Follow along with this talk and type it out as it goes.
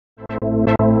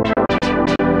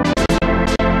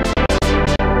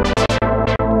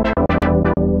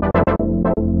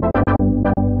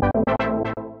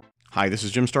Hi, this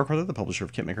is Jim Starkweather, the publisher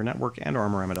of Kitmaker Network and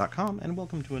Armorama.com, and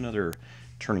welcome to another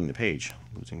Turning the Page.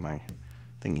 Losing my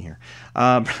thingy here.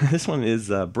 This one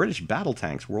is British Battle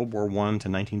Tanks, World War I to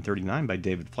 1939 by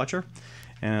David Fletcher,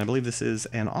 and I believe this is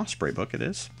an Osprey book. It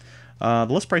is. The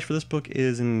list price for this book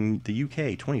is in the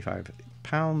UK,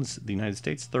 £25, the United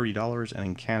States, $30, and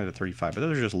in Canada, $35. But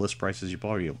those are just list prices. You'll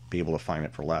probably be able to find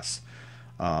it for less,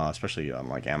 especially on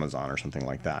like Amazon or something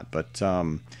like that. But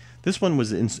this one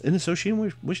was in association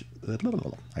with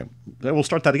we'll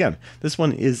start that again. This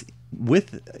one is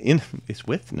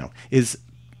is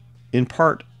in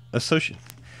part associated.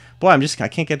 Boy, I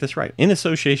can't get this right. In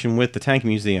association with the Tank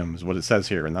Museum is what it says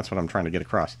here, and that's what I'm trying to get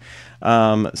across.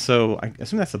 So I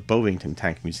assume that's the Bovington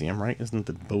Tank Museum, right? Isn't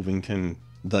the Bovington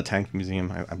the Tank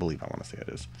Museum? I believe I want to say it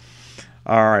is.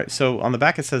 All right, so on the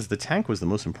back it says the tank was the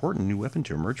most important new weapon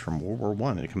to emerge from World War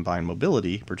I. It combined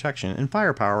mobility, protection, and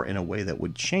firepower in a way that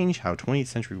would change how 20th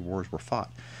century wars were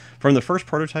fought. From the first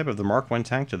prototype of the Mark I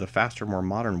tank to the faster, more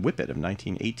modern Whippet of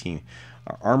 1918,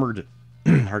 armored...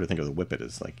 hard to think of the Whippet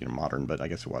as like, modern, but I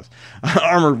guess it was.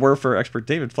 Armored warfare expert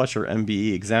David Fletcher,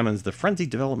 MBE, examines the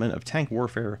frenzied development of tank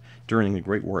warfare during the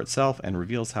Great War itself and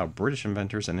reveals how British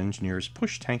inventors and engineers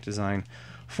pushed tank design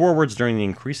forwards during the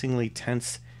increasingly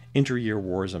tense inter-year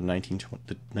wars of the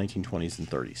 1920s and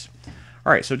 30s.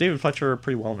 All right, so David Fletcher, a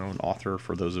pretty well-known author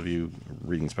for those of you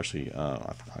reading, especially,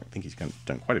 I think he's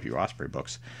done quite a few Osprey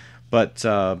books. But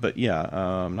yeah,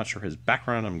 I'm not sure his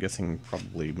background. I'm guessing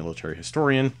probably military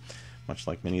historian, much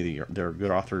like many of their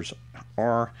good authors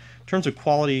are. In terms of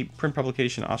quality, print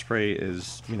publication, Osprey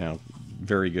is,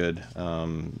 very good.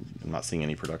 I'm not seeing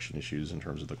any production issues in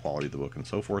terms of the quality of the book and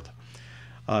so forth.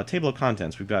 Table of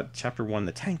contents, we've got Chapter 1,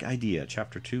 The Tank Idea,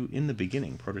 Chapter 2, In the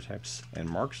Beginning, Prototypes and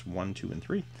Marks 1, 2, and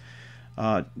 3.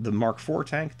 The Mark IV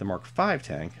tank, the Mark V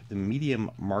tank, the medium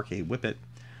Mark A Whippet,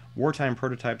 wartime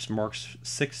prototypes Marks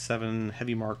 6, 7,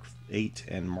 Heavy Mark 8,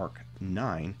 and Mark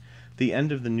 9, the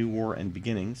end of the new war and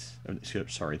beginnings,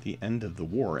 the end of the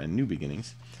war and new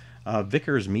beginnings,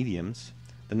 Vickers mediums,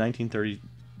 the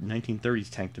 1930s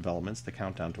tank developments, the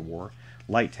countdown to war,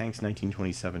 light tanks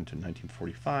 1927 to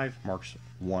 1945, Marks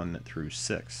 1 through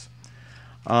 6.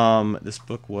 This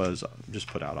book was just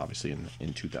put out, obviously,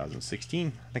 in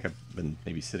 2016. I think I've been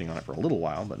maybe sitting on it for a little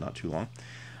while, but not too long.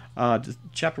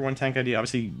 Chapter 1, Tank Idea.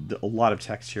 Obviously, a lot of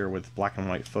text here with black and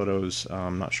white photos.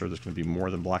 I'm not sure there's going to be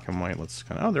more than black and white. Let's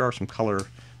there are some color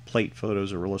plate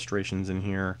photos or illustrations in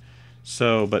here.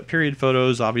 So, but period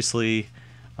photos, obviously,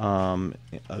 of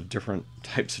different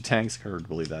types of tanks. I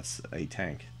believe that's a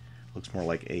tank. Looks more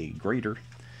like a grader.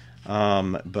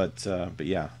 But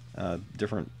yeah,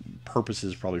 different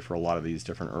purposes probably for a lot of these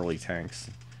different early tanks.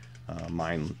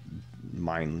 Mine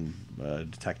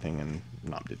detecting and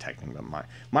not detecting, but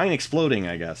mine exploding,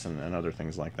 I guess, and other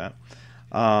things like that.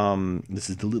 This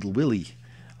is the Little Willie.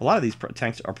 A lot of these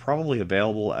tanks are probably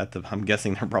available at the, I'm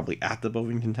guessing they're probably at the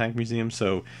Bovington Tank Museum.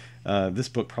 So this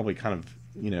book probably kind of,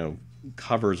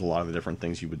 covers a lot of the different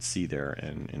things you would see there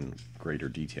in greater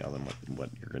detail than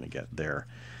what you're going to get there.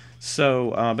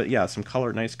 So, but yeah, some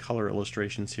nice color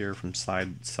illustrations here from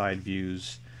side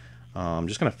views. I'm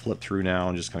just going to flip through now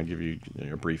and just kind of give you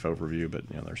a brief overview, but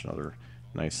there's another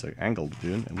nice angled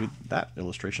view, and that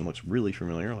illustration looks really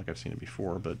familiar, like I've seen it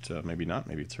before, but maybe not.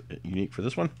 Maybe it's unique for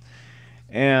this one.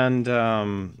 And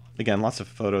again, lots of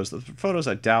photos. The photos,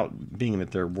 I doubt, being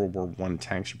that they're World War I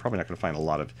tanks, you're probably not going to find a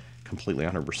lot of completely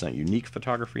 100% unique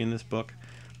photography in this book,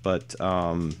 but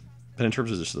in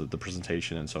terms of just the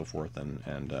presentation and so forth,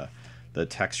 and the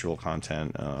textual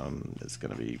content is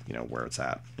going to be where it's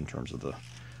at in terms of the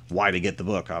why to get the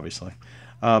book, obviously.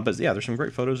 But yeah, there's some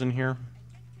great photos in here.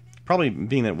 Probably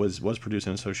being that it was produced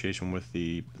in association with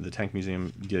the Tank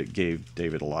Museum gave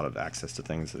David a lot of access to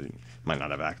things that he might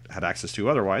not have had access to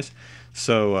otherwise.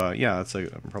 So yeah, that's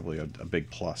probably a big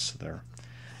plus there.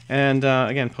 And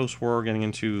again, post-war, getting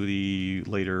into the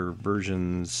later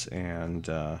versions and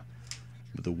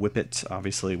the Whippet,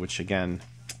 obviously, which again,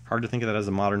 hard to think of that as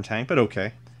a modern tank, but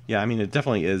okay. Yeah, I mean, it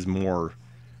definitely is more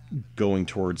going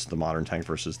towards the modern tank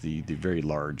versus the very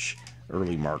large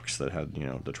early Marks that had,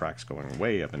 the tracks going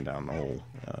way up and down the whole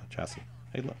chassis.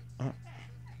 Hey, look. Oh.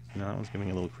 No, that one's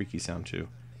giving a little creaky sound too.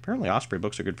 Apparently Osprey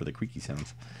books are good for the creaky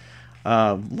sounds.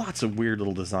 Lots of weird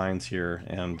little designs here,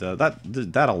 and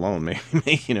that alone may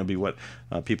be what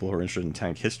people who are interested in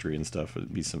tank history and stuff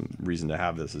would be some reason to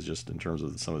have this, is just in terms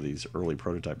of some of these early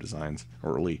prototype designs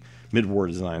or early mid-war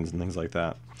designs and things like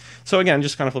that. So again,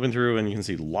 just kind of flipping through, and you can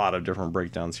see a lot of different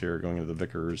breakdowns here going into the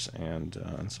Vickers and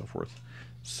so forth.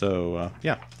 So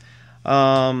yeah,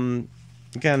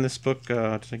 again, this book, did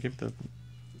I give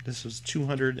this was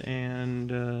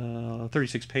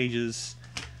 236 pages.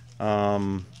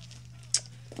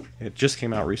 It just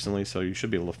came out recently, so you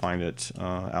should be able to find it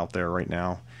out there right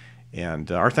now.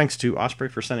 And our thanks to Osprey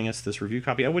for sending us this review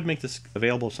copy. I would make this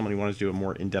available if somebody wanted to do a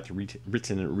more in-depth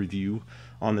written review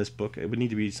on this book. It would need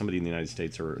to be somebody in the United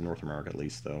States or North America at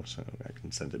least, though, so I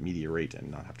can send it at media rate and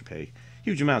not have to pay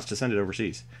huge amounts to send it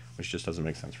overseas, which just doesn't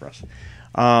make sense for us.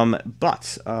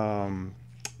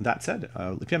 That said, if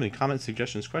you have any comments,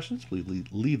 suggestions, questions, please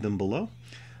leave them below.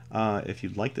 If you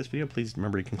like this video, please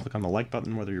remember you can click on the like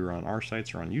button, whether you're on our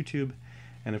sites or on YouTube.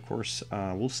 And of course,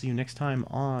 we'll see you next time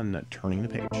on Turning the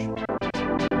Page.